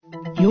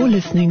You're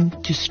listening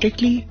to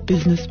Strictly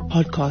Business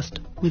Podcast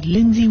with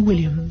Lindsay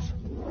Williams.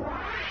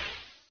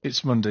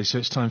 It's Monday, so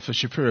it's time for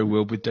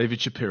Shapiroworld with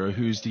David Shapiro,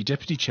 who is the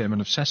Deputy Chairman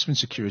of Sasfin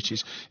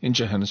Securities in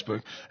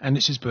Johannesburg, and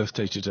it's his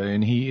birthday today,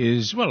 and he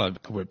is, well, I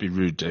won't be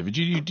rude, David.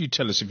 You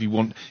tell us if you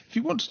want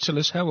to tell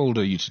us, how old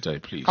are you today,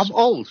 please? I'm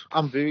old.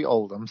 I'm very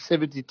old. I'm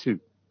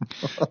 72.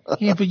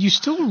 Yeah, but you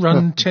still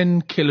run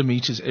 10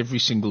 kilometers every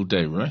single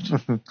day, right?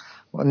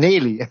 Well,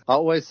 nearly. I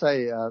always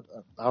say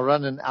I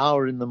run an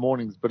hour in the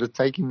mornings, but it's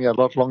taking me a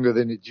lot longer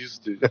than it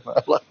used to.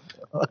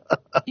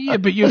 Yeah,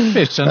 but you're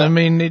fit, and I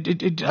mean, in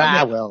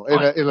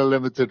a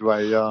limited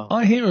way, yeah.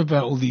 I hear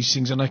about all these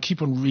things, and I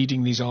keep on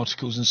reading these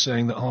articles and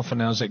saying that half an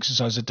hour's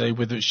exercise a day,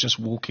 whether it's just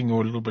walking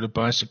or a little bit of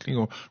bicycling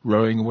or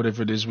rowing or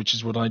whatever it is, which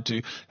is what I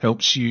do,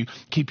 helps you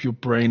keep your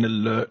brain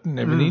alert and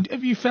everything.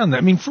 Have you found that?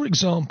 I mean, for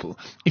example,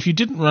 if you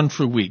didn't run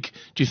for a week,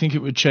 do you think it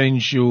would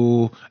change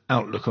your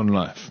outlook on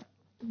life?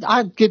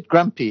 I'd get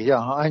grumpy, yeah.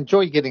 I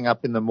enjoy getting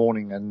up in the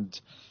morning,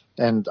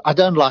 and I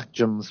don't like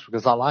gyms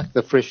because I like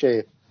the fresh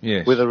air.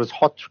 Yes. Whether it's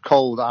hot or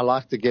cold, I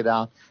like to get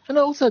out. And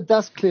it also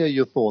does clear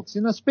your thoughts,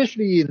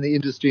 especially in the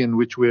industry in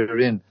which we're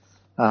in.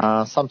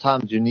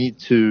 Sometimes you need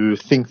to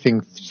think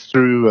things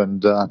through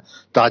and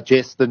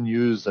digest the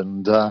news,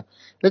 and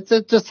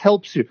it just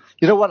helps you.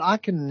 You know what I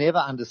can never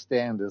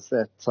understand is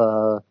that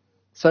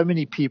so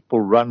many people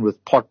run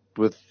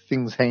with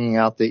things hanging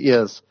out their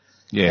ears.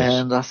 Yes.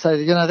 And I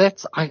say,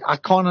 I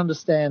can't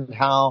understand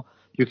how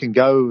you can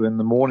go in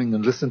the morning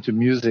and listen to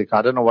music.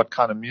 I don't know what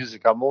kind of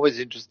music. I'm always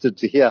interested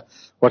to hear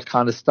what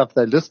kind of stuff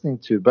they're listening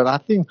to. But I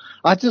think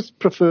I just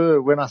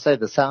prefer, when I say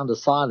the sound of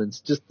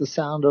silence, just the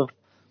sound of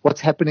what's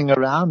happening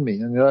around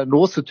me, and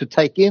also to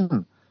take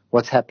in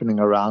what's happening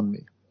around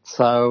me.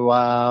 So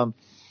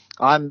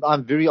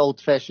I'm very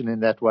old-fashioned in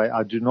that way.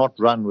 I do not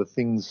run with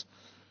things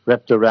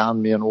wrapped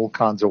around me and all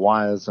kinds of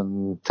wires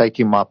and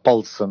taking my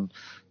pulse and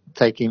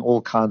taking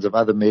all kinds of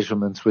other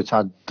measurements, which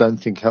I don't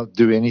think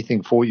do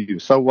anything for you.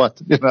 So what?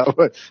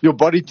 Your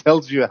body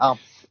tells you how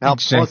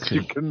fast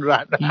you can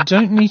run. You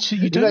don't need to.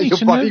 You don't need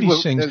to know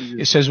these things.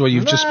 It says, well,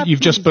 you've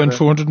just burned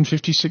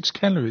 456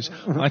 calories.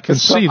 I can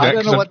see that. I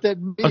don't know what that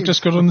means. I've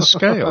just got on the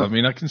scale. I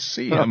mean, I can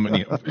see how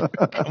many of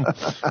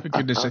it. For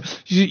goodness sake.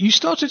 You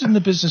started in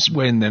the business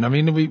when then? I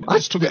mean,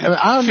 let's talk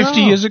about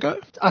 50 years ago?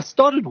 I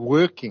started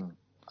working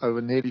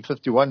over nearly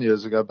 51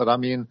 years ago, but I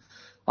mean,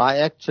 I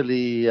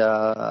actually,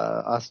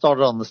 I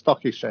started on the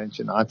stock exchange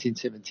in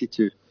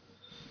 1972.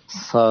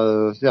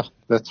 So, yeah,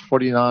 that's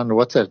 49,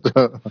 what's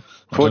that?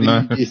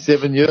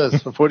 47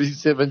 years,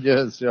 47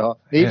 years, yeah.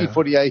 Nearly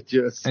 48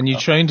 years. And you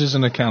trained as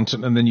an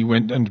accountant and then you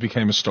went and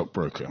became a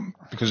stockbroker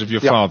because of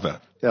your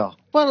father. Yeah.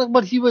 Well,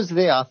 but he was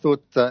there. I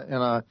thought,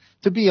 to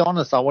be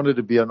honest, I wanted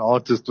to be an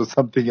artist or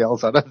something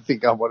else. I don't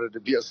think I wanted to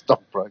be a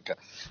stockbroker.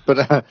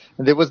 But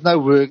there was no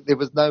work, there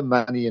was no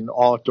money in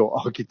art or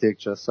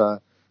architecture,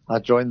 so I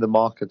joined the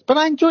market. But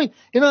I enjoy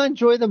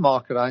the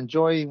market. I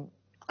enjoy,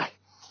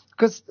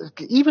 because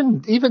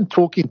even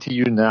talking to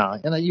you now,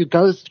 you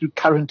go through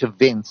current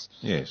events.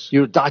 Yes.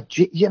 We're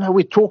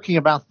talking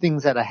about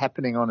things that are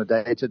happening on a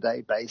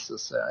day-to-day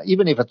basis.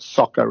 Even if it's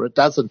soccer,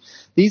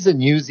 these are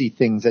newsy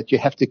things that you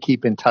have to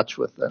keep in touch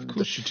with. And of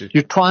course you do.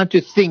 You're trying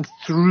to think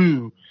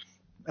through,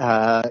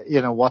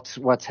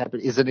 what's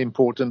happening. Is it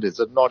important? Is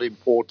it not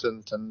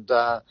important? And,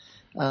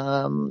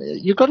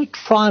 you've got to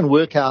try and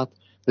work out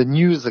the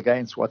news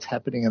against what's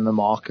happening in the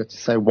market, to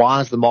say,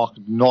 why is the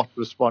market not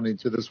responding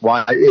to this?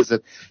 Why is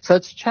it? So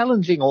it's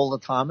challenging all the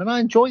time, and I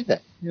enjoy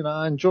that.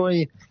 I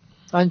enjoy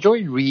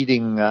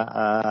reading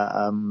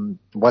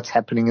what's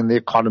happening in The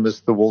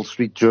Economist, the Wall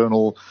Street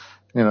Journal,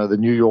 the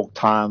New York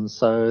Times.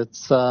 So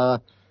it's I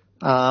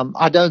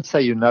don't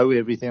say you know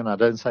everything, and I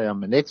don't say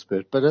I'm an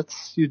expert, but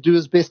you do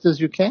as best as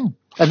you can,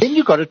 and then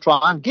you've got to try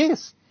and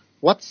guess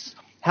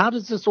how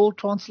does this all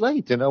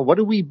translate? What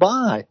do we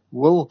buy?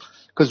 Well,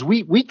 because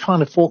we're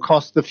trying to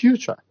forecast the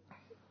future,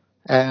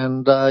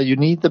 and you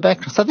need the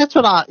background. So that's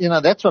what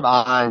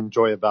I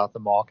enjoy about the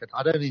market.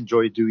 I don't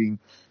enjoy doing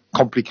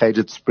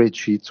complicated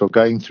spreadsheets or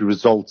going through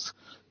results,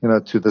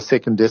 to the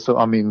second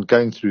decimal. I mean,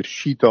 going through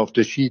sheet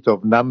after sheet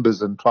of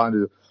numbers and trying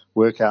to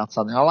work out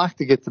something. I like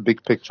to get the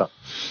big picture.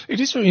 It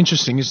is very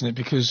interesting, isn't it?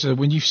 Because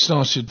when you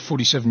started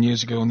 47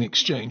 years ago on the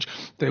exchange,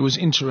 there was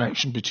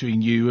interaction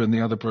between you and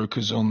the other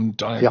brokers on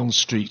Diagonal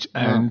Street,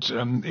 and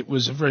it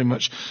was very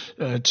much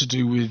to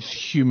do with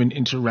human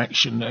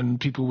interaction, and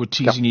people were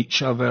teasing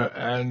each other,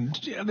 and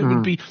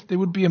there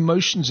would be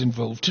emotions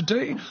involved.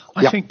 Today,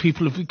 I think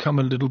people have become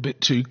a little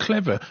bit too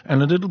clever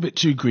and a little bit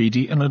too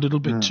greedy and a little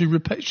bit too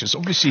rapacious.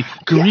 Obviously,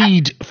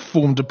 greed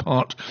formed a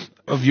part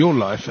of your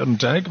life on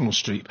Diagonal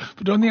Street,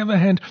 but on the other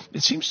hand,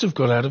 it seems to have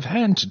got out of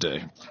hand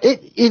today.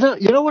 You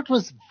know what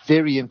was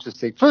very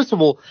interesting? First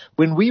of all,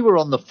 when we were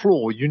on the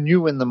floor, you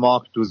knew when the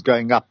market was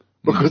going up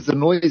because the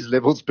noise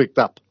levels picked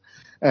up,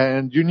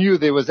 and you knew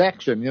there was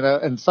action,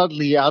 and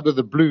suddenly out of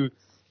the blue,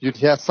 you'd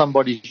hear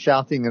somebody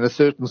shouting in a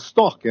certain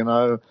stock,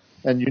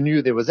 and you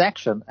knew there was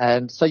action.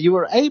 And so you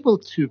were able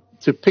to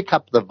pick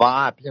up the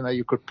vibe,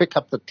 you could pick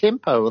up the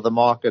tempo of the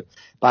market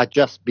by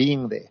just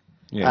being there.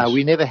 Yes.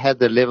 We never had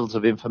the levels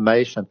of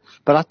information.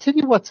 But I'll tell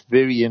you what's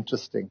very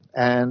interesting,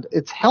 and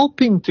it's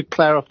helping to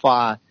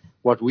clarify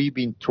what we've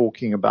been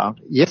talking about.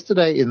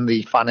 Yesterday in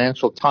the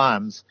Financial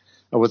Times,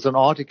 there was an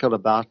article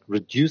about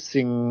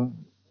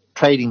reducing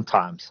trading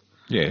times.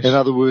 Yes. In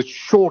other words,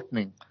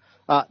 shortening.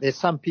 There's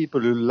some people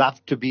who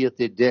love to be at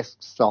their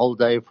desks the whole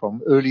day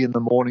from early in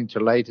the morning to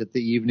late at the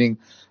evening,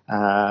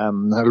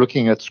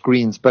 looking at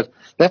screens. But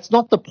that's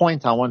not the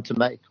point I want to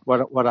make.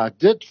 What I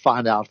did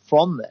find out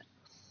from that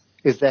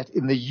is that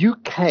in the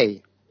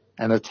UK,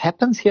 and it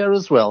happens here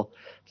as well,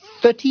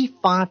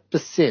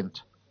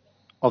 35%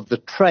 of the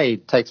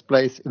trade takes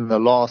place in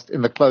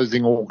the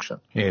closing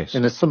auction. Yes.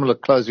 In a similar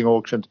closing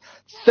auction,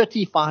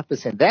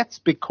 35%. That's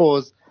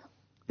because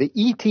the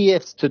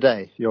ETFs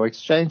today, your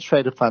exchange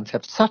traded funds,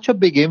 have such a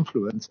big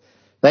influence.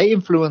 They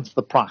influence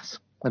the price.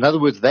 In other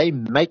words, they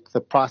make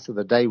the price of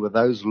the day with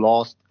those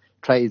last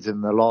trades in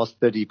the last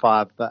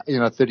 35%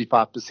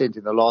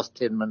 in the last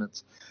 10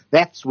 minutes.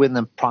 That's when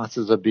the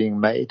prices are being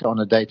made on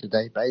a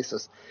day-to-day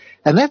basis.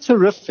 And that's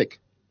horrific.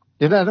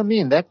 You know what I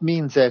mean? That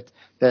means that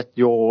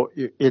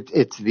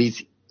it's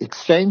these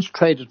exchange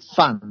traded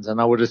funds, and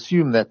I would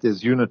assume that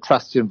there's unit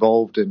trusts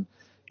involved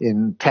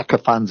in tracker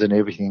funds and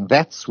everything.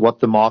 That's what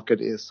the market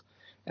is.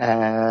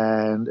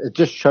 And it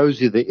just shows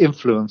you the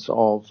influence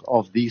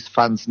of these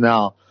funds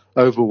now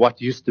over what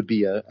used to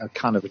be a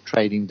kind of a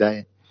trading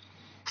day.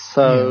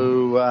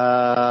 So,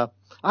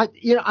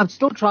 I'm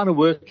still trying to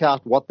work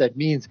out what that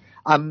means.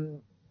 I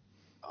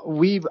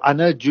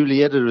know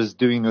Julietta is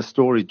doing a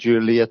story,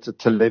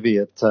 Julietta Levy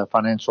at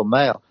Financial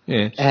Mail.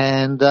 Yes.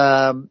 And,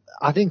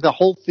 I think the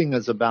whole thing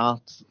is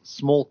about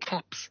small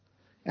caps.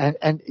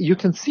 And you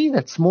can see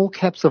that small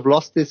caps have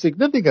lost their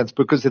significance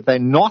because if they're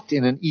not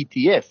in an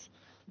ETF,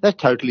 they're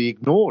totally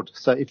ignored.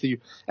 So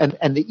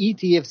and the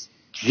ETFs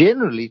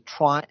generally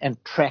try and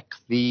track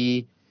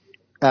the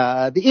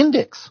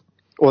index,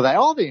 or they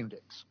are the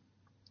index.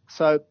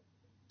 So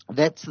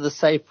that's the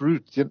safe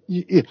route.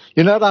 You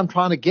know what I'm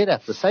trying to get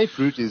at? The safe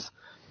route is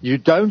you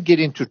don't get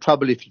into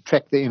trouble if you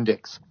track the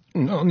index.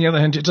 On the other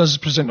hand, it does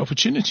present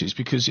opportunities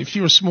because if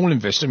you're a small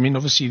investor, I mean,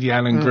 obviously the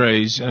Alan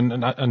Grays,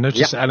 and I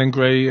noticed that Alan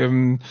Gray,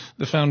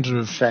 the founder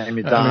of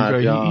Alan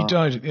Gray, he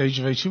died at the age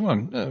of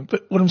 81.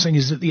 But what I'm saying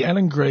is that the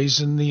Alan Grays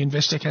and the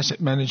Investec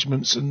Asset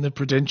Managements and the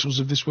Prudentials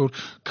of this world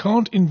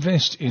can't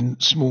invest in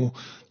small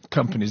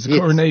companies, the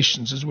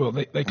Coronations as well.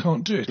 They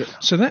can't do it. Yeah.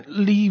 So that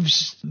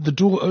leaves the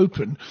door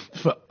open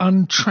for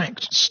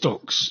untracked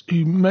stocks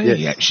who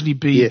may actually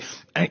be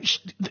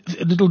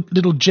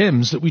little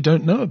gems that we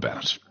don't know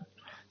about.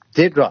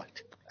 Dead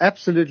right.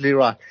 Absolutely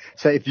right.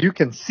 So if you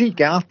can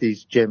seek out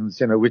these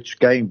gems, which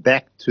going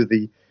back to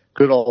the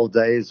good old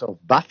days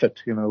of Buffett,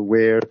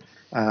 where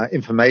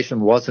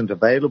information wasn't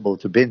available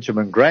to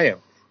Benjamin Graham,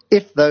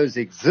 if those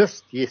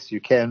exist, yes,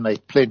 you can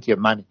make plenty of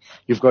money.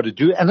 You've got to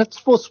do, and it's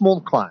for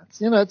small clients.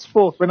 It's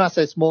for, when I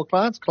say small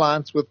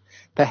clients with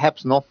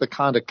perhaps not the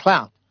kind of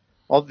clout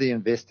of the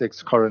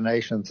Investec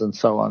Coronations and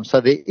so on. So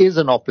there is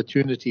an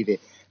opportunity there.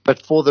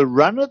 But for the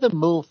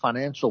run-of-the-mill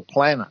financial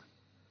planner,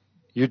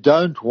 you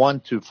don't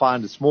want to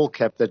find a small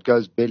cap that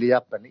goes belly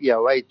up, an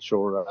EOH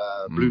or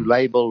a Blue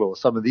Label or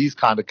some of these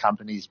kind of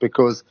companies,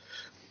 because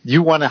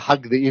you want to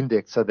hug the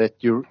index so that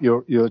your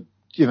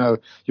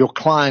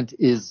client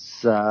is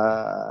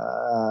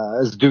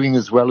doing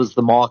as well as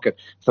the market.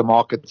 If the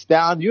market's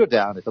down, you're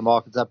down. If the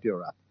market's up,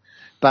 you're up.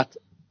 But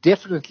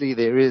definitely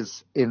there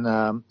is in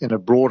a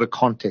broader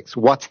context.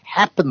 What's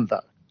happened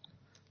though?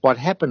 What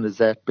happened is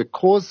that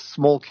because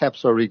small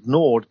caps are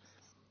ignored,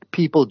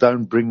 people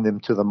don't bring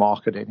them to the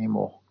market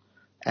anymore,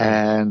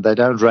 and they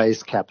don't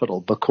raise capital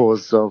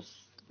because of,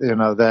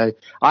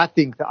 I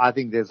think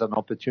there's an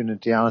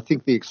opportunity, and I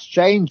think the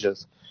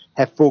exchanges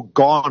have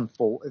forgone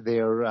for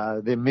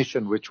their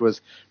mission, which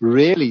was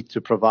really to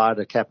provide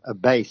a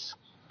base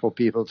for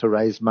people to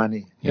raise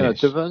money, to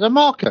the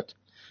market.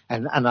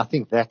 And I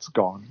think that's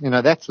gone.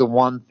 That's the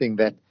one thing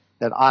that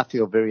I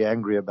feel very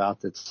angry about,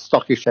 that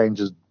stock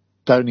exchanges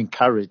don't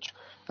encourage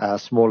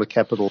smaller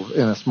capital,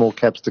 small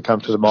caps to come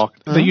to the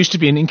market. There used to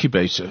be an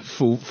incubator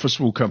for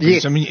small companies.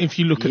 Yes. I mean, if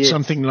you look at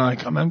something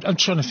like, I'm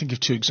trying to think of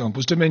two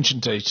examples. Dimension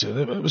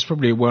Data, it was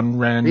probably a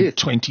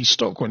R1.20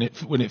 stock when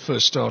it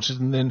first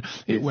started, and then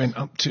it went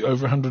up to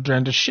over 100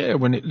 rand a share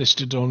when it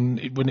listed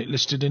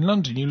in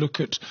London. You look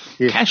at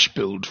Cash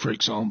Build, for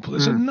example.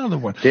 There's another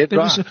one.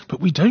 But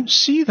we don't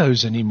see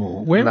those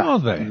anymore. Where are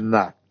they?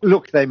 No.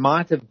 Look, they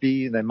might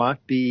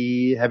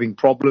be having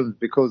problems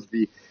because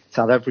the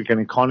South African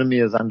economy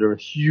is under a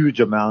huge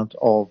amount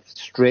of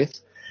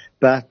stress,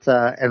 but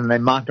and they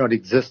might not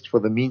exist for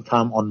the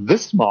meantime on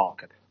this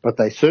market, but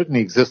they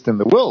certainly exist in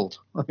the world.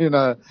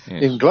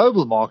 In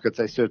global markets,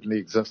 they certainly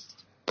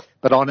exist.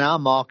 But on our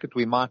market,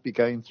 we might be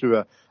going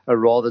through a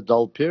rather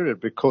dull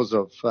period because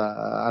of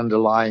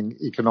underlying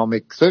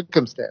economic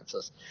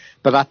circumstances.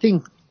 But I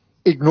think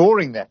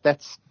ignoring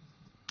that's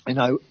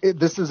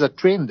this is a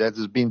trend that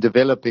has been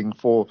developing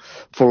for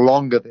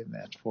longer than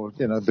that, for,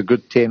 the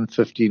good 10,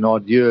 15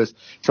 odd years.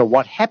 So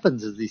what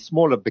happens is these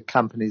smaller big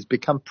companies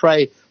become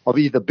prey of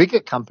either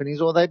bigger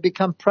companies, or they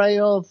become prey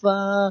of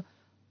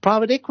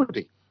private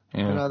equity.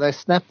 Yeah. They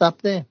snapped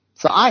up there.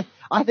 So I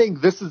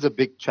think this is a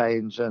big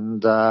change,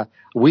 and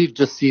we've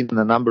just seen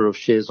the number of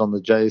shares on the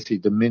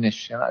JSE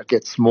diminish. It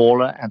gets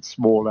smaller and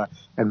smaller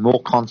and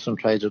more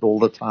concentrated all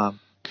the time.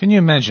 Can you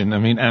imagine? I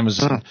mean,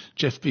 Amazon,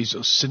 Jeff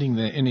Bezos sitting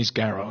there in his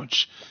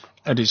garage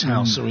at his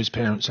house or his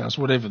parents' house,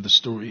 whatever the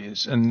story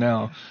is, and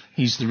now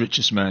he's the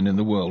richest man in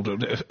the world, or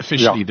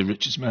officially the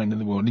richest man in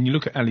the world. And you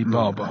look at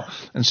Alibaba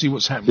and see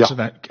what's happened to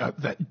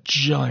that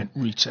giant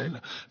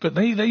retailer. But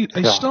they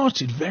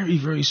started very,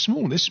 very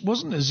small. This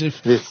wasn't as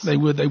if they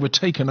were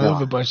taken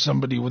over by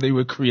somebody or they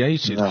were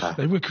created. No.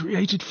 They were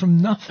created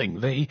from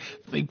nothing. They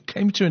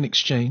came to an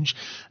exchange,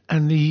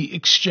 and the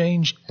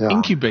exchange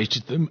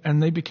incubated them,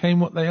 and they became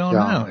what they are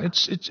now.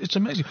 It's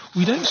amazing.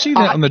 We don't see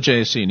that on the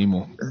JSE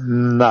anymore.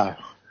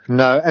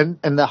 No,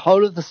 and the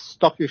whole of the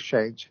stock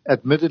exchange,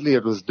 admittedly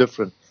it was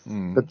different,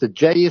 but the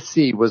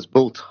JSE was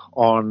built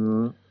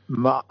on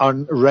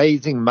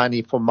raising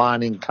money for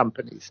mining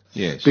companies.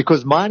 Yes.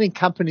 Because mining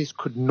companies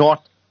could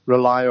not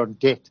rely on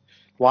debt.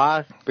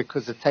 Why?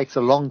 Because it takes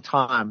a long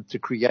time to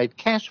create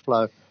cash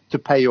flow to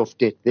pay off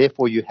debt.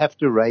 Therefore, you have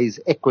to raise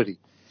equity.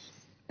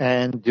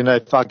 And,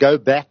 if I go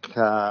back,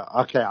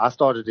 I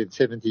started in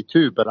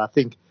 72, but I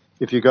think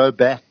if you go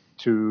back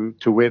to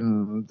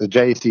when the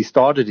JSE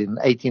started in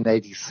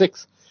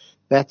 1886,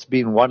 that's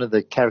been one of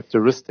the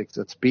characteristics.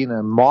 It's been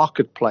a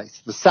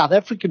marketplace. The South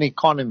African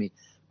economy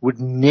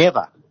would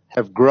never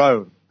have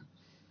grown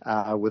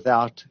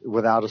without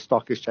a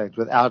stock exchange,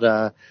 without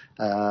a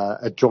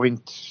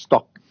joint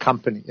stock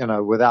company,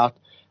 without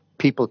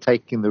people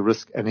taking the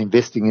risk and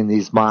investing in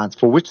these mines,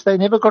 for which they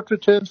never got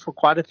returns for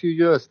quite a few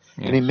years.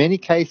 Yes. And in many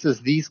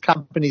cases, these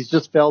companies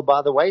just fell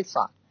by the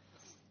wayside.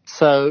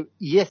 So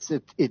yes,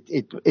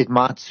 it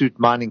might suit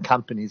mining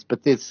companies,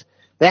 but that's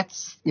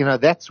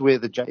where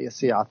the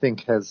JSE, I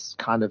think, has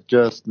kind of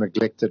just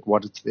neglected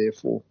what it's there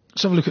for.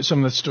 Let's have a look at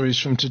some of the stories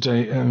from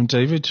today,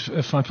 David.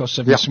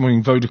 7:05 this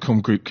morning,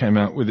 Vodacom Group came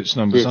out with its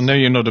numbers. Yes. I know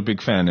you're not a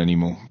big fan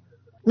anymore.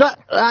 No,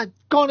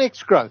 gone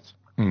ex-growth.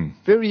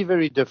 Very,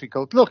 very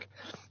difficult. Look,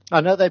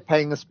 I know they're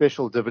paying a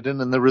special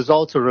dividend, and the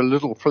results are a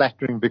little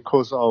flattering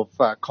because of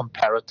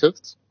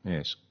comparatives.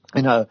 Yes.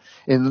 In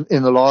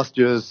the last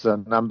year's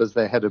numbers,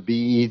 they had a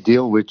BE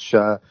deal, which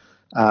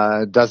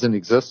doesn't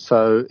exist.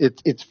 So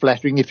it's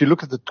flattering. If you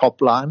look at the top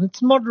line,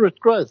 it's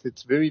moderate growth.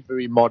 It's very,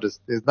 very modest.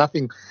 There's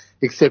nothing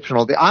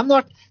exceptional there. I am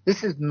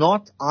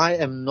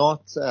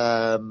not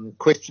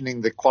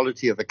questioning the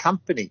quality of the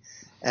company,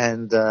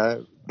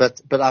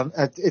 but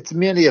it's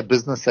merely a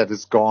business that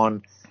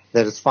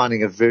is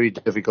finding it very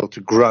difficult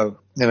to grow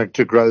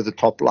the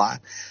top line.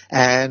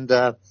 And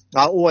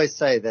I always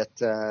say that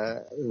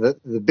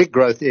the big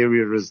growth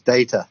area is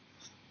data,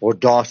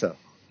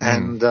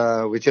 and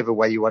whichever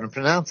way you want to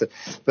pronounce it.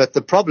 But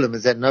the problem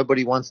is that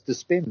nobody wants to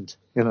spend,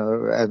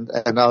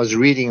 and I was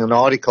reading an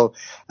article.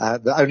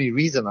 The only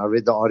reason I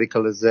read the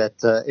article is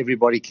that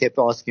everybody kept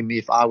asking me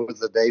if I was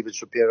the David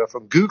Shapiro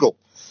from Google,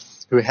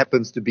 who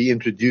happens to be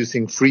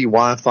introducing free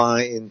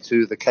Wi-Fi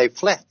into the Cape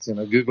Flats.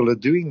 Google are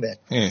doing that.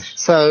 Yes.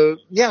 So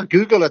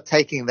Google are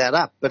taking that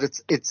up, but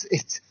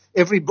it's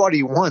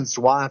everybody wants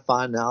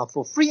Wi-Fi now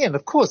for free. And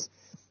of course,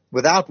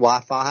 without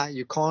Wi-Fi,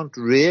 you can't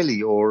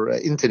really, or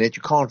internet,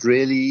 you can't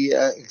really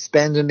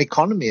expand an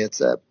economy.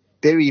 It's a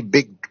very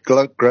big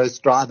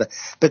growth driver,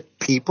 but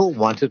people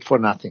want it for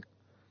nothing.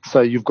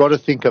 So you've got to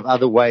think of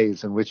other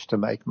ways in which to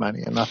make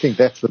money, and I think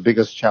that's the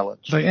biggest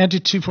challenge. They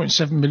added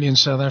 2.7 million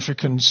South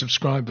African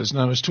subscribers,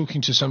 and I was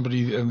talking to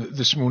somebody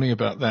this morning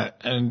about that,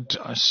 and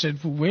I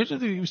said, well, where do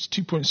these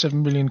 2.7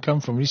 million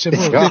come from? And he said,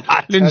 well,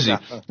 Lindsay.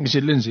 He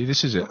said, Lindsay,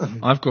 this is it.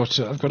 I've got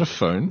a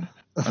phone.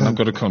 And I've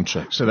got a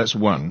contract, so that's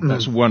one.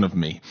 That's one of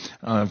me.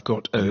 I've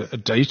got a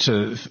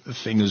data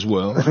thing as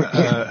well,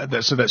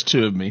 so that's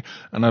two of me.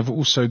 And I've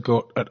also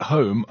got, at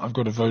home, I've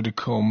got a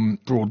Vodacom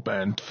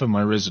broadband for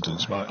my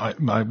residence. My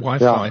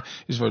Wi-Fi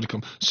is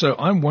Vodacom. So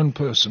I'm one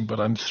person, but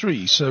I'm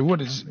three. So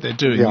what they're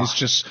doing is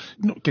just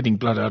not getting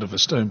blood out of a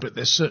stone, but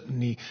they're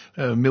certainly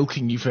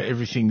milking you for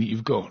everything that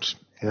you've got.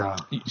 Yeah.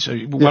 So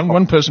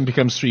one person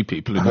becomes three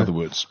people, in other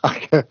words.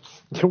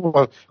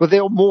 Well,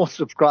 there are more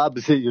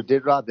subscribers here, you're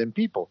dead right, than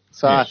people.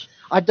 So yes.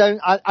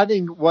 I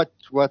think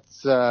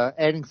what's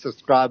adding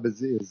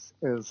subscribers is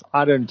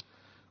one's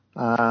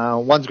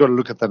got to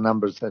look at the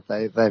numbers that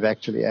they've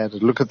actually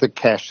added, look at the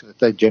cash that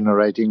they're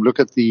generating,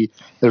 look at the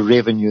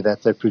revenue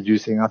that they're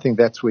producing. I think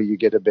that's where you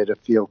get a better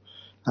feel.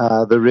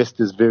 The rest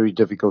is very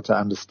difficult to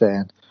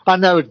understand. I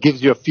know it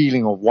gives you a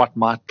feeling of what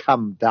might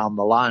come down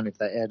the line if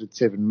they added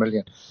 7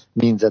 million.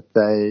 Means that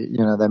they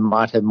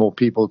might have more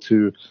people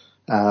to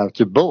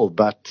build,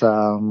 but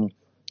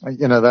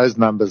those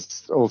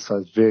numbers also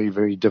is very,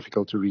 very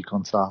difficult to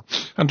reconcile.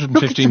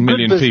 115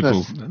 million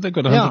people. They've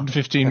got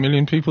 115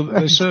 million people that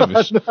they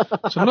service.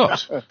 It's a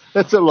lot.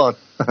 That's a lot.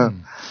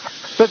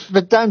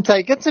 But don't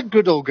take, it's a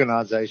good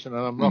organization,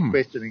 and I'm not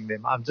questioning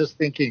them. I'm just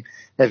thinking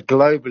that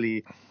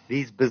globally,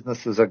 these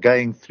businesses are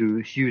going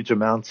through huge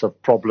amounts of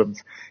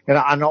problems. And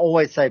I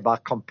always say, by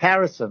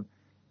comparison,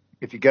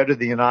 if you go to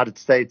the United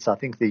States, I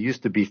think there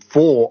used to be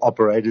 4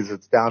 operators.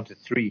 It's down to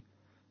 3.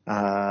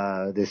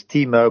 There's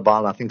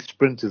T-Mobile. I think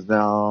Sprint is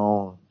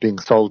now being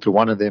sold to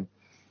one of them.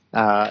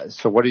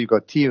 So what do you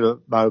got?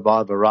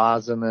 T-Mobile,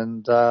 Verizon,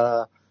 and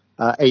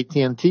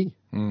AT&T.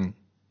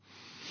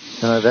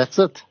 That's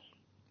it.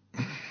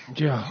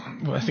 Yeah,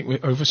 well, I think we're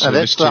overserviced. And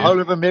that's the whole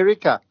of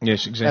America.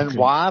 Yes, exactly. And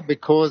why?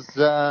 Because,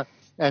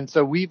 and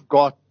so we've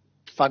got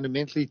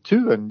fundamentally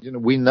two, and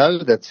we know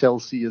that Cell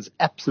C is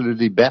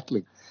absolutely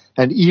battling,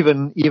 and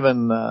even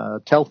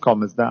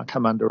Telcom has now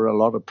come under a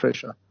lot of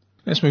pressure.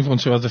 Let's move on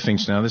to other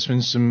things now. There's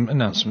been some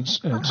announcements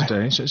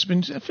today. So it's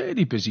been a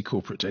fairly busy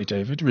corporate day,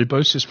 David.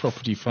 Rebosis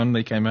Property Fund,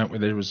 they came out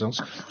with their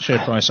results. Share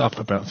price up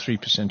about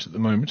 3% at the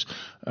moment.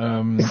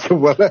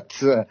 Well, it's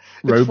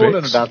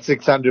fallen about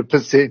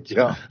 600%,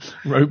 yeah.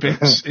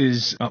 Robex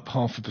is up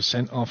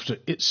 0.5% after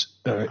its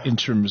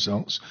interim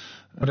results.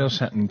 What else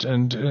happened?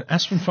 And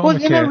Aspen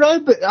Pharmacare.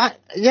 Well,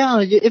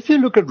 if you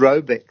look at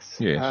Robex,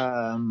 yes.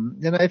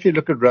 If you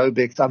look at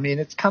Robex, I mean,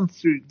 it's come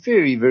through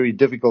very, very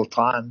difficult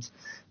times.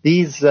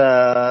 These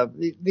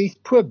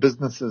poor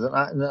businesses,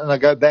 and I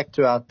go back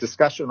to our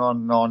discussion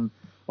on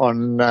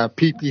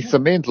PP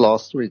cement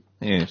last week.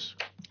 Yes,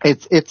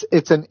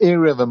 it's an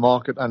area of the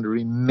market under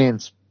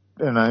immense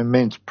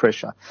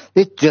pressure.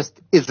 There just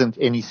isn't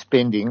any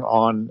spending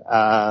on,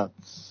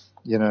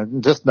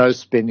 just no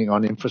spending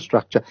on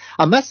infrastructure.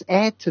 I must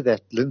add to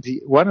that,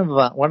 Lindsay, one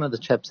of the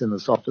chaps in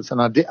this office,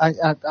 and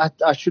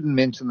I shouldn't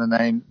mention the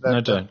name,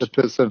 the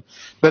person,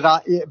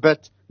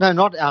 but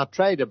not our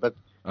trader, but.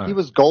 He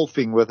was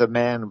golfing with a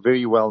man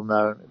very well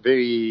known,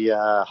 very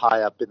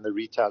high up in the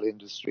retail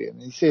industry.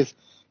 And he says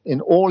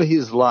in all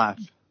his life,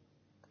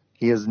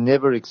 he has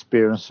never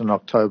experienced an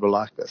October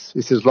like this.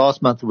 He says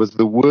last month was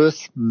the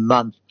worst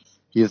month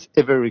he has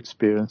ever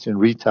experienced in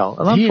retail.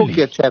 And I'm talking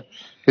a chap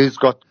who's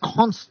got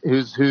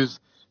who's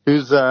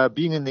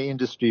been in the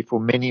industry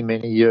for many,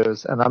 many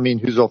years. And I mean,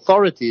 whose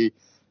authority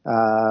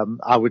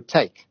I would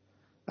take.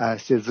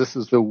 Says this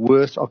is the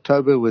worst.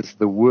 October was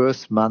the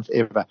worst month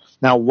ever.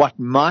 Now, what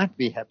might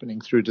be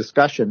happening through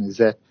discussion is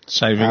that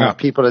saving up.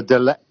 People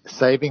are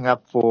saving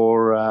up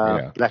for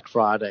Black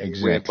Friday,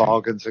 where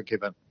bargains are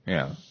given.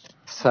 Yeah.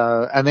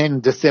 So, and then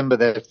December,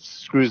 that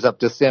screws up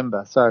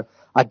December. So,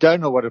 I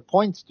don't know what it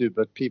points to,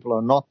 but people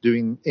are not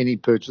doing any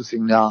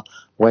purchasing now,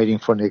 waiting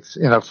for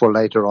for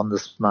later on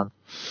this month.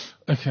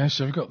 Okay,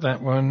 so we've got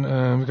that one.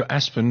 We've got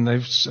Aspen.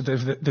 They're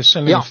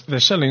selling off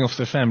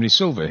their family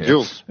silver here.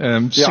 Jules.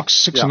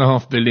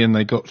 $6.5 billion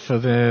they got for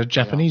their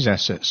Japanese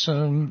assets,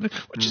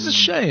 which is a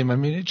shame. I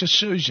mean, it just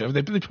shows you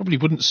they probably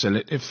wouldn't sell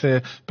it if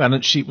their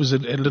balance sheet was a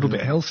little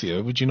bit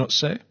healthier. Would you not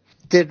say?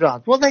 Dead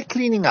right. Well, they're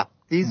cleaning up.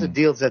 These are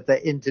deals that they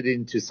entered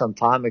into some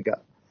time ago,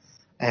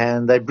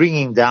 and they're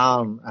bringing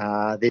down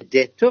their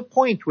debt to a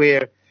point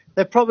where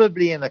they're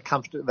probably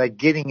they're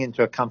getting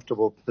into a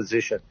comfortable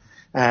position.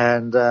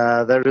 And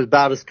they're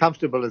about as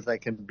comfortable as they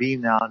can be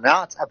now.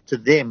 Now it's up to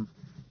them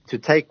to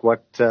take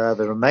what the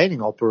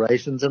remaining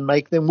operations and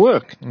make them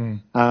work.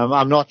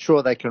 I'm not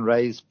sure they can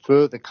raise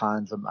further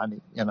kinds of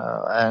money,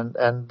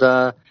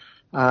 so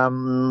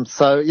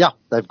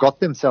they've got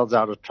themselves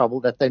out of trouble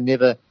that they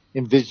never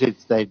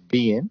envisaged they'd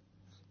be in.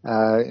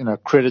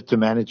 Credit to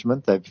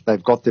management.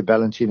 They've got their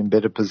balance sheet in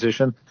better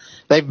position.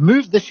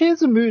 The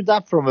shares have moved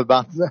up from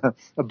about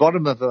a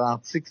bottom of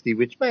about 60,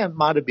 which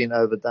might have been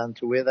overdone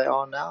to where they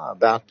are now,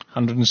 about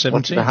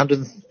 117.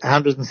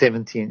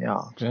 117, yeah.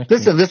 Exactly.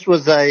 Listen, this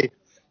was I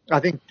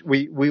think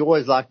we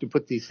always like to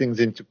put these things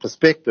into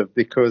perspective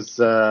because,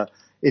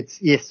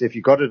 if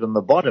you got it on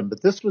the bottom,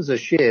 but this was a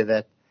share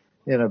that,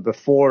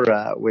 before,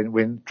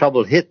 when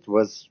trouble hit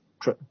was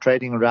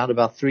trading around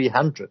about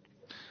 300.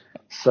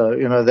 So,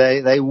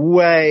 they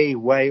way,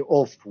 way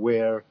off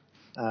where,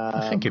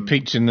 I think it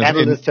peaked in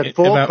analysts had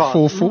about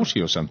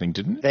 440 or something,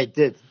 didn't it? They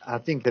did. I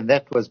think, and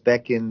that was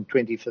back in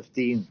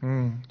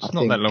 2015. It's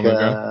not that long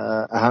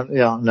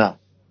ago.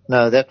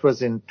 No, that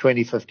was in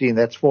 2015.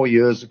 That's 4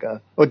 years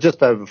ago, or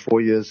just over 4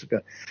 years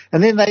ago.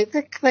 And then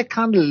they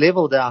kind of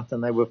leveled out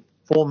and they were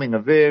forming a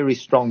very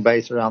strong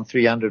base around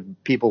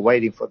 300 people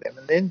waiting for them.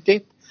 And then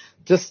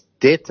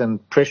debt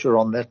and pressure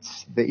on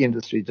the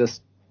industry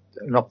just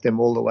knocked them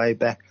all the way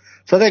back.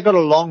 So they've got a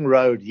long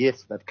road.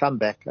 Yes, they've come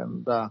back,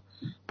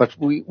 but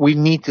we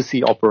need to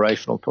see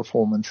operational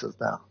performances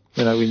now.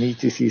 We need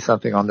to see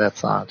something on that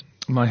side.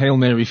 My Hail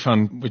Mary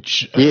fund,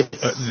 which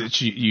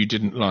that you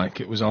didn't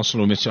like, it was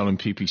ArcelorMittal and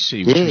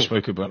PPC, which we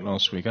spoke about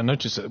last week. I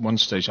noticed that at one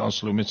stage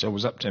ArcelorMittal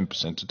was up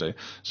 10% today,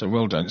 so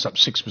well done. It's up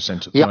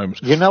 6% at the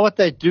moment. You know what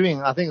they're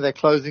doing? I think they're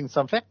closing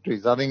some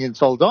factories. I think in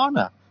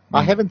Saldanha.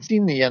 I haven't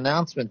seen the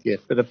announcement yet,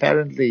 but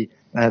apparently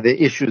there are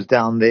issues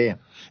down there.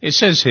 It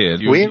says here,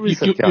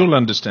 you'll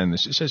understand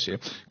this, it says here,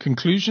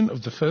 conclusion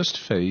of the first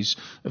phase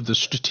of the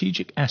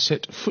Strategic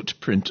Asset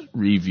Footprint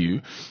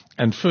Review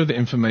and further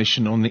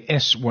information on the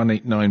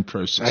S189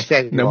 process.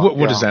 Now,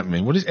 what does that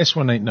mean? What is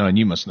S189?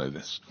 You must know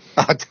this.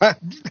 I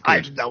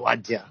have no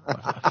idea.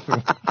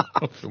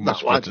 I feel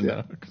much better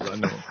now, because I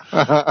know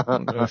what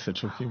on earth they're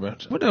talking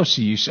about. What else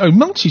are you... Oh,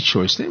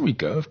 multi-choice, there we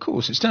go, of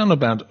course. It's down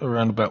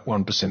around about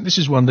 1%. This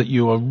is one that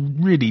you are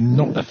really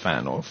not a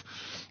fan of.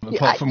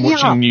 Apart from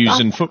watching news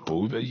and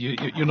football,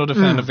 you're not a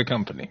fan of the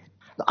company.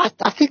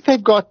 I think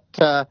they've got,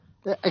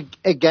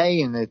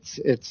 again,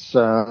 it's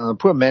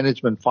poor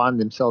management find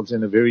themselves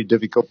in a very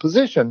difficult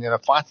position,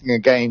 fighting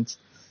against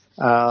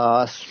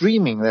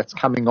streaming that's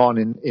coming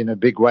on in a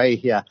big way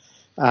here.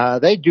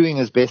 They're doing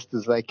as best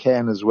as they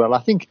can as well.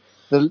 I think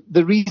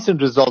the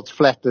recent results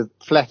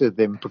flattered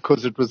them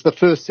because it was the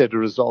first set of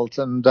results,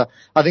 and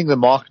I think the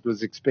market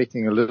was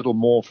expecting a little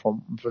more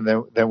from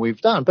them than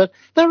we've done. But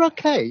they're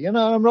okay.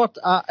 I'm not.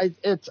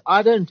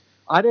 I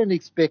don't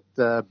expect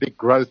big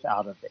growth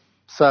out of them.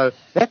 So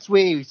that's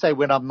where you say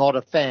when I'm not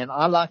a fan,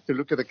 I like to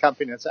look at the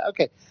company and say,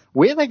 okay,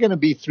 where are they going to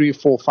be 3,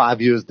 4,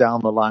 5 years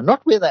down the line?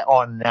 Not where they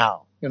are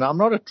now. I'm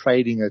not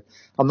trading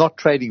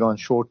on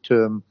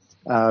short-term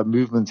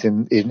movements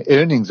in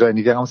earnings or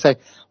anything. I'm saying,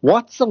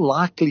 what's the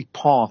likely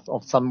path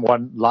of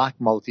someone like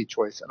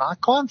MultiChoice? And I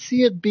can't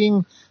see it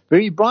being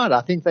very bright.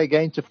 I think they're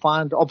going to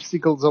find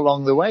obstacles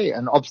along the way,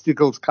 and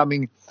obstacles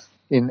coming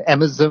in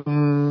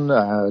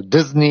Amazon,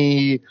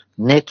 Disney,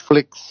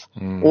 Netflix,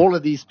 all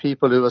of these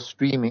people who are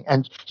streaming.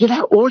 And,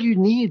 all you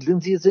need,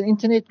 Lindsay, is an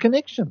internet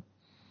connection.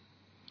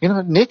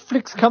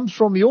 Netflix comes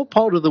from your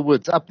part of the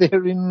woods up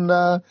there in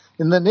the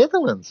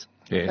Netherlands.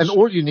 Yes. And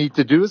all you need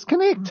to do is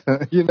connect,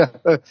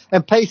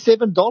 and pay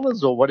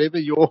 $7 or whatever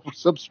your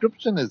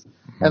subscription is.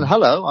 And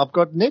hello, I've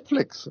got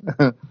Netflix.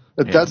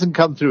 It doesn't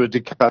come through a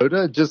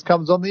decoder. It just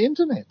comes on the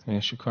internet.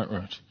 Yes, you're quite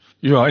right.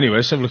 You are. Anyway,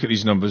 let's have a look at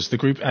these numbers. The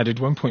group added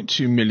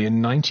 1.2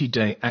 million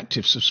 90-day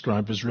active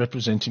subscribers,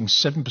 representing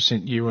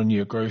 7%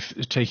 year-on-year growth,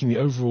 taking the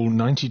overall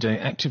 90-day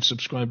active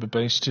subscriber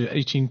base to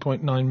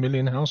 18.9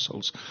 million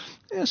households.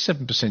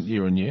 7%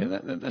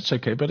 year-on-year. That's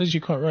okay. But as you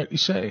quite rightly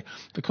say,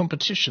 the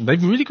competition,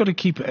 they've really got to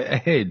keep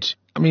ahead.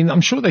 I mean,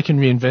 I'm sure they can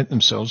reinvent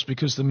themselves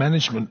because the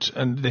management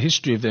and the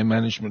history of their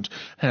management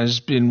has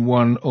been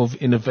one of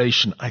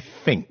innovation, I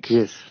think.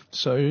 Yes.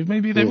 So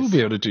maybe they will be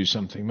able to do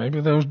something.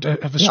 Maybe they'll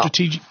have a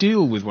strategic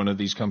deal with one of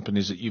these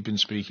companies that you've been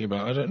speaking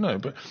about. I don't know.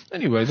 But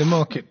anyway, the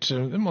market's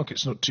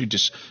not too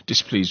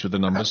displeased with the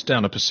numbers,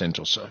 down 1%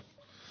 or so.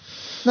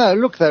 No,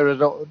 look,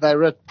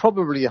 they're at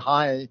probably a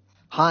high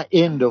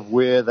end of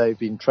where they've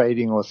been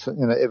trading or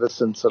ever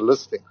since the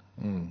listing.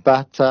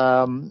 But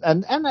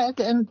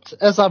and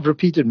as I've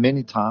repeated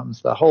many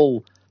times, the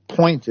whole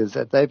point is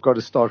that they've got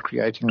to start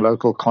creating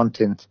local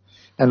content,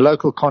 and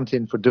local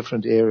content for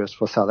different areas,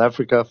 for South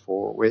Africa,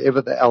 for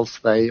wherever else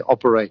they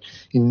operate,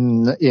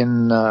 in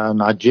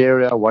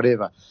Nigeria,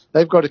 whatever.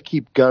 They've got to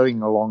keep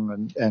going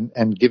along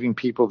and giving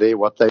people there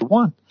what they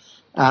want.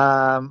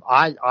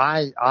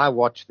 I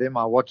watch them.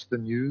 I watch the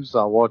news.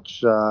 I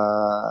watch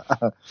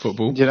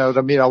football. You know what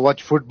I mean? I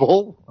watch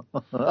football,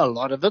 a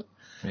lot of it.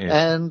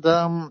 Yeah.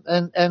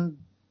 And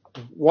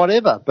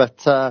whatever.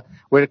 But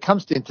when it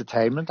comes to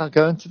entertainment, I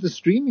go into the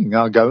streaming.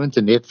 I go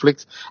into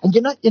Netflix. And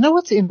you know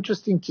what's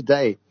interesting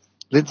today?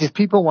 Lindsay,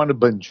 people want to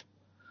binge.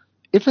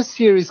 If a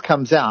series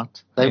comes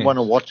out, they want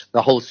to watch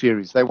the whole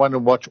series. They want to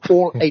watch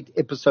all 8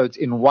 episodes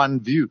in one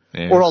view,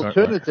 or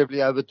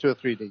alternatively over 2 or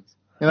 3 days.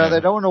 They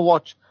don't want to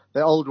watch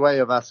the old way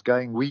of us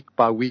going week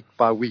by week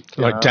by week.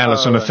 Like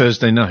Dallas on a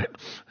Thursday night.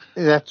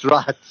 That's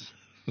right.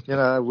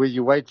 Where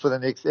you wait for the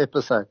next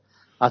episode.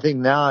 I think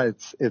now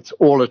it's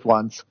all at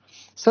once.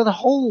 So the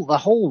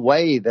whole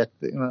way that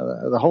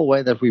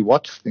we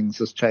watch things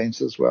has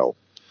changed as well.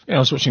 Yeah, I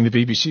was watching the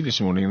BBC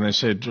this morning and they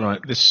said, right,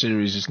 this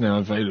series is now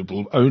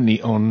available only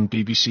on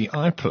BBC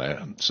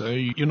iPlayer. So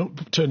you're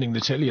not turning the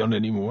telly on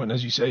anymore. And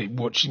as you say,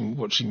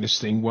 watching this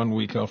thing one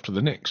week after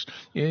the next.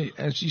 Yeah,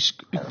 as you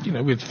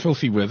with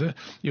filthy weather,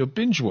 you're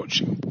binge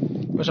watching.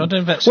 But I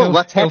don't know if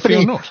that's healthy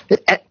or not.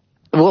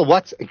 Well,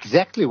 what's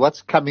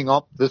coming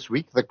up this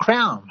week? The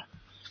Crown.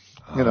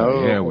 With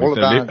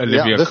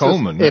Olivia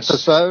Colman.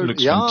 Episode,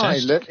 looks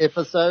fantastic.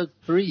 Episode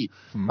 3.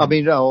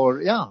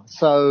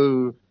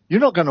 So you're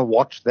not going to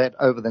watch that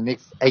over the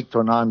next 8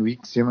 or 9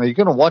 weeks. You're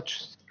going to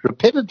watch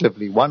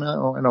repetitively, one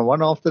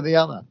after the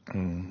other.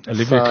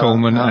 Olivia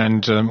Colman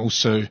and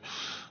also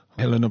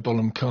Helena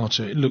Bonham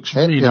Carter. It looks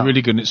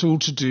really good. And it's all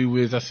to do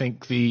with, I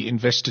think, the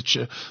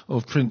investiture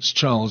of Prince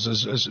Charles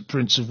as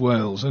Prince of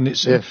Wales. And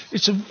it's a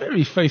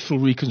very faithful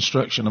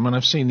reconstruction. I mean,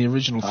 I've seen the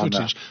original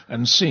footage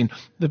and seen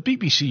the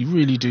BBC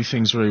really do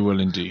things very well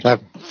indeed.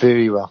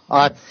 Very well.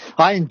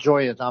 I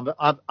enjoy it.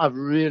 I've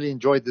really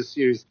enjoyed this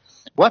series.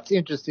 What's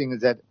interesting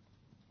is that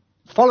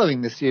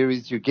following the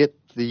series, you get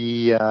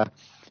the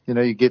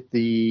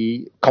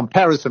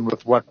comparison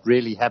with what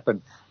really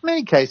happened. In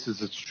many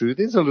cases, it's true.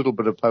 There's a little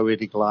bit of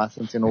poetic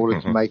license in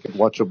order to make it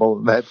watchable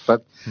and that,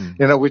 but,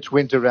 which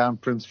went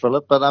around Prince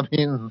Philip. But I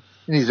mean,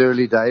 in his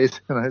early days,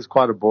 he's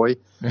quite a boy.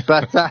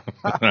 But,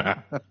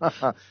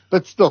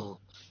 but still,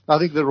 I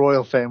think the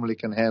royal family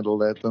can handle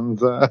that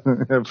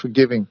and,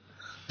 forgiving.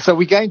 So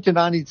we're going to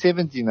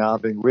 1970 now, I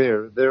think.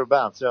 We're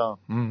thereabouts, yeah.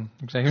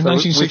 Exactly. So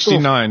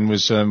 1969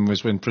 was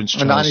when Prince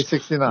Charles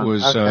 1969.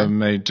 was Okay.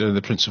 made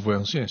the Prince of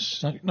Wales. Yes,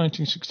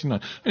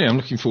 1969. Anyway, I'm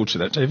looking forward to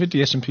that, David.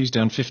 The S&P's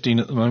down 15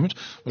 at the moment.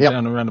 We're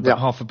down around about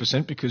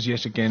 0.5% because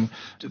yet again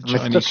the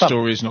Chinese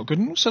story is not good,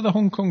 and also the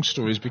Hong Kong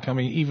story is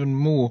becoming even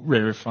more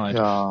rarefied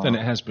than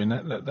it has been.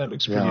 That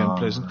looks pretty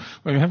unpleasant.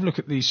 When we have a look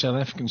at the South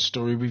African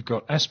story, we've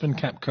got Aspen,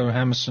 Capco,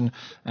 Hammerson,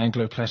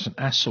 Anglo-Plat and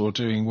Assor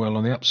doing well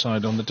on the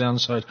upside. On the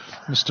downside,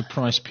 Mr.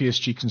 Price,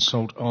 PSG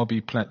Consult,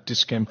 RB Platt,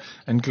 Dischem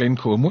and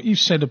Glencore. And what you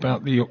said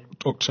about the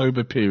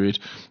October period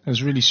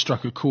has really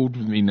struck a chord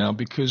with me now,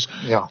 because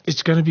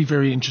it's going to be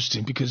very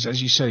interesting, because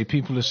as you say,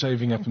 people are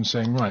saving up and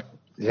saying, right,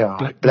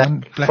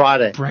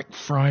 Black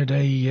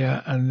Friday,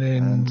 and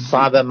then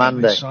Cyber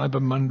Monday,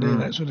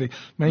 that sort of thing.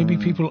 Maybe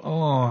people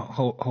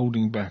are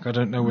holding back. I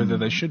don't know whether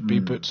they should be,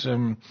 but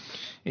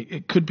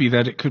it could be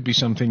that. It could be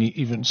something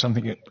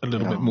a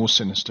little bit more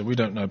sinister. We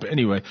don't know. But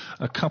anyway,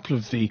 a couple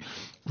of the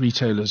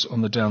retailers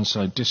on the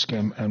downside,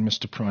 Dischem and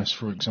Mr. Price,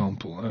 for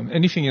example.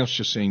 Anything else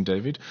you're seeing,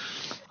 David?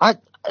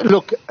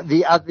 Look,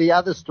 the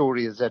other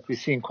story is that we're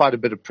seeing quite a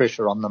bit of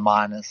pressure on the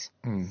miners,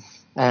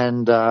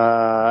 and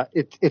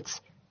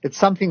it's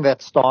something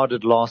that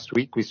started last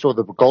week. We saw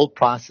the gold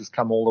prices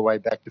come all the way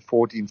back to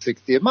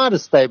 $1,460. It might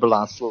have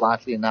stabilized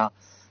slightly now.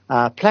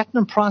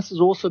 Platinum price has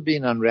also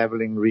been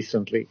unraveling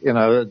recently,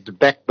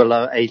 back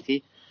below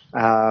 80,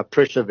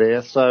 pressure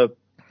there. So,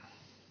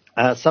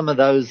 some of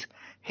those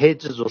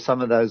hedges or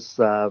some of those,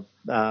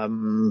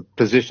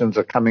 positions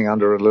are coming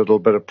under a little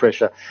bit of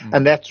pressure,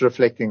 and that's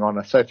reflecting on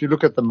us. So if you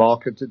look at the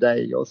market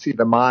today, you'll see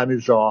the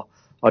miners are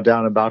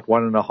down about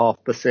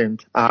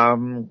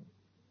 1.5%.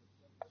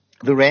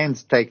 The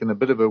rand's taken a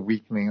bit of a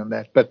weakening on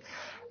that, but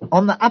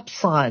on the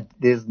upside,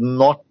 there's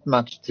not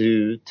much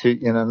to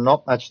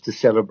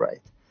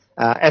celebrate.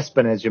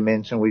 Aspen, as you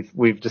mentioned,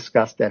 we've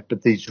discussed that,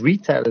 but these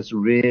retailers are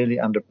really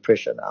under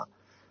pressure now.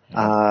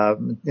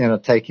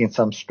 Taking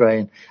some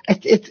strain.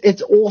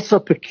 It's also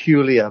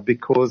peculiar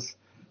because,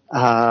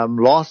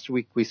 last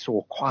week we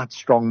saw quite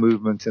strong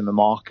movements in the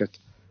market.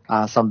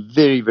 Some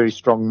very, very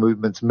strong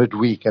movements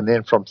midweek, and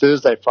then from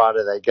Thursday,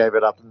 Friday, they gave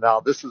it up. And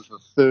now this is the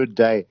third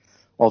day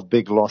of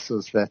big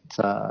losses that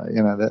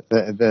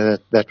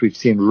we've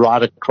seen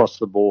right across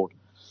the board.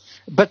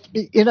 But,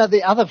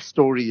 the other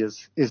story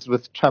is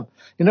with Trump.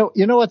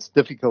 What's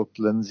difficult,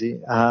 Lindsay,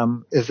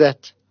 is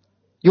that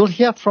you'll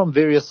hear from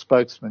various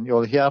spokesmen.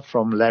 You'll hear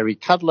from Larry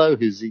Kudlow,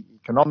 who's the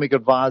economic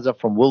advisor,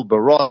 from Wilbur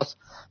Ross,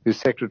 who's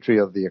Secretary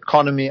of the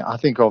Economy, I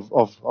think of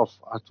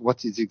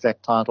what's his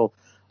exact title,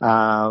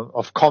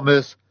 of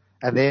Commerce.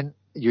 And then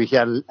you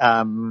hear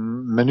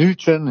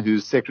Mnuchin,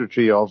 who's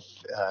Secretary of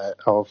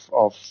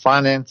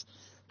Finance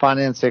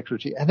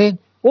Secretary. And then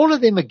all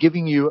of them are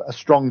giving you a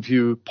strong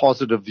view,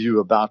 positive view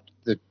about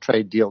the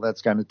trade deal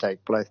that's going to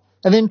take place.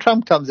 And then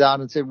Trump comes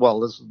out and said,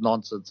 well, this is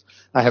nonsense.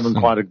 I haven't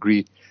quite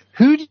agreed.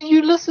 Who do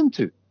you listen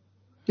to?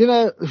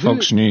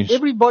 Fox News.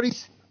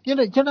 Everybody's,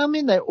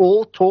 they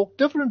all talk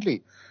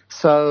differently.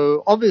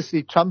 So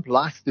obviously Trump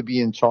likes to be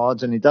in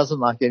charge, and he doesn't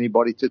like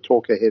anybody to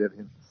talk ahead of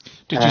him.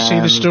 Did you see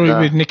the story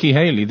with Nikki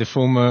Haley, the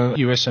former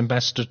U.S.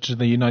 ambassador to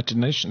the United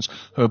Nations?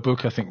 Her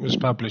book, I think, was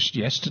published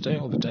yesterday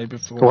or the day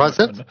before. Was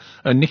it?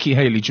 Nikki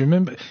Haley, do you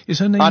remember? Is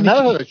her name I Nikki?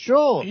 know her,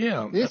 sure.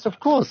 Yeah. Yes, of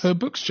course. Her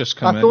book's just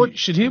come out. You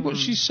should hear what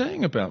she's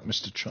saying about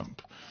Mr.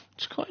 Trump.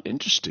 It's quite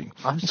interesting.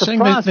 I'm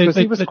surprised because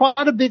he was quite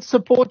a big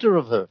supporter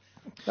of her.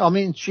 I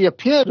mean, she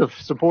appeared a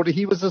supporter.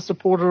 He was a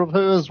supporter of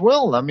her as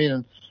well. I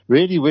mean,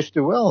 really wished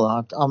her well.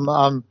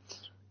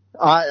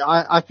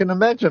 I can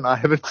imagine. I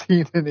haven't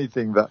seen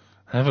anything that.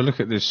 Have a look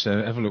at this.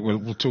 Have a look.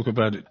 We'll talk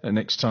about it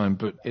next time.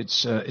 But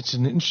it's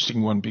an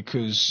interesting one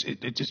because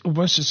it's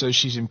almost as though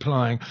she's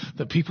implying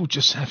that people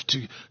just have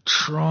to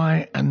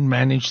try and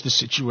manage the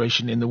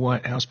situation in the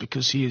White House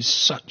because he is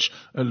such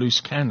a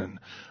loose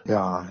cannon.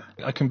 Yeah,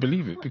 I can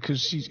believe it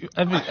because he's,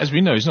 as we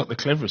know, he's not the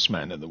cleverest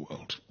man in the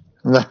world.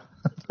 No,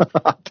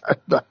 I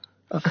don't know.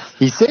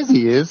 He says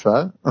he is,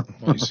 though.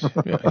 Well, he's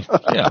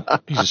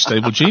a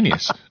stable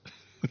genius.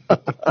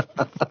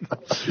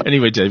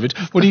 Anyway, David,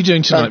 what are you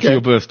doing tonight for your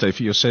birthday,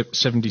 for your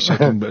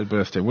 72nd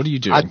birthday? What are you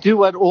doing? I do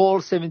what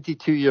all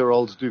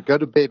 72-year-olds do, go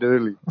to bed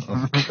early.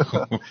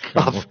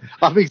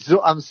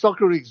 I'm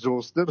soccer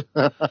exhausted.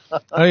 Oh,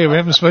 yeah, we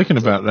haven't spoken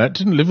about that.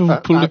 Didn't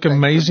Liverpool look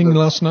amazing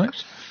last night?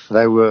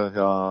 They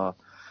were.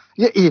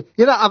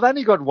 I've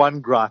only got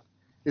one gripe,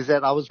 is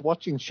that I was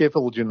watching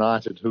Sheffield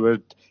United, who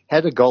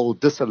had a goal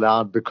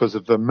disallowed because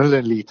of a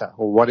millimeter,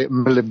 or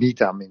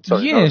millimeter, I mean,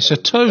 sorry. Yes, a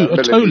toe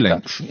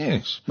length,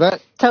 yes. The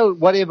toe,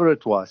 whatever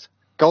it was,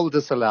 goal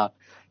disallowed.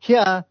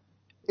 Here,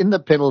 in the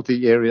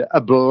penalty area,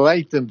 a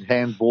blatant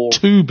handball.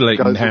 Two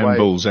blatant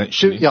handballs,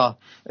 actually. Yeah,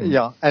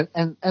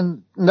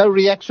 and no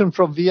reaction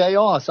from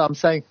VAR, so I'm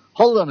saying,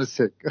 hold on a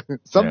sec,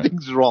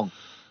 something's wrong.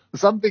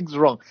 Something's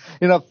wrong.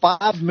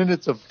 5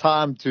 minutes of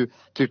time to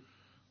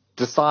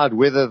decide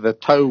whether the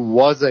toe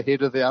was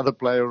ahead of the other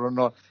player or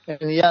not.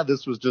 And yeah,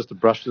 this was just a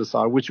brush to the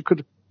side, which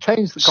could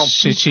change the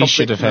City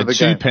should have had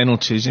two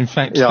penalties. In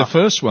fact, the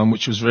first one,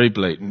 which was very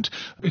blatant,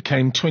 it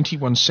came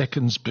 21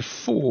 seconds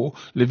before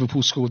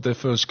Liverpool scored their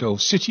first goal.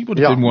 City would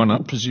have been one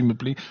up,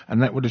 presumably,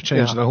 and that would have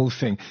changed the whole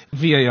thing.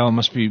 VAR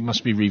must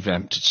be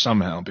revamped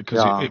somehow,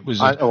 because it was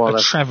a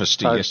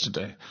travesty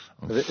yesterday.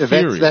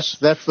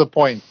 That's the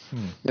point.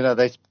 You know,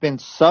 they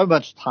spend so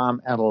much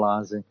time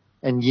analysing,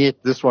 and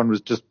yet this one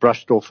was just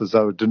brushed off as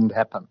though it didn't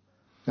happen.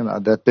 You know,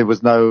 that there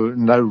was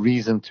no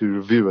reason to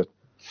review it.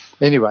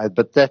 Anyway,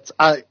 but that's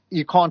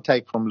you can't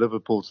take from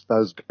Liverpool's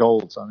those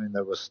goals. I mean,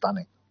 they were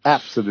stunning,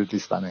 absolutely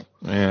stunning.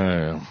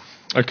 Yeah.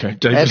 Okay,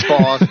 David. As for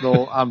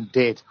Arsenal, I'm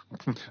dead.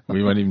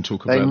 We won't even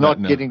talk about that now. They're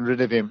not getting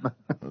rid of him.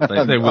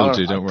 They will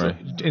do, don't worry.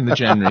 In the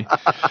January.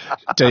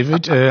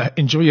 David,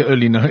 enjoy your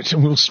early night,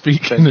 and we'll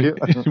speak.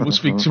 We'll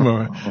speak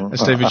tomorrow.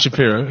 That's David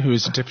Shapiro, who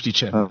is the Deputy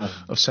Chairman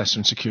of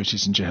Sasfin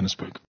Securities in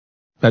Johannesburg.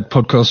 That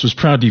podcast was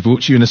proudly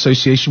brought to you in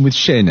association with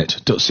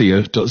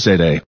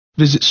sharenet.co.za.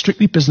 Visit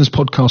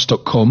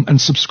strictlybusinesspodcast.com and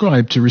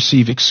subscribe to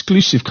receive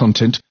exclusive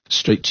content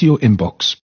straight to your inbox.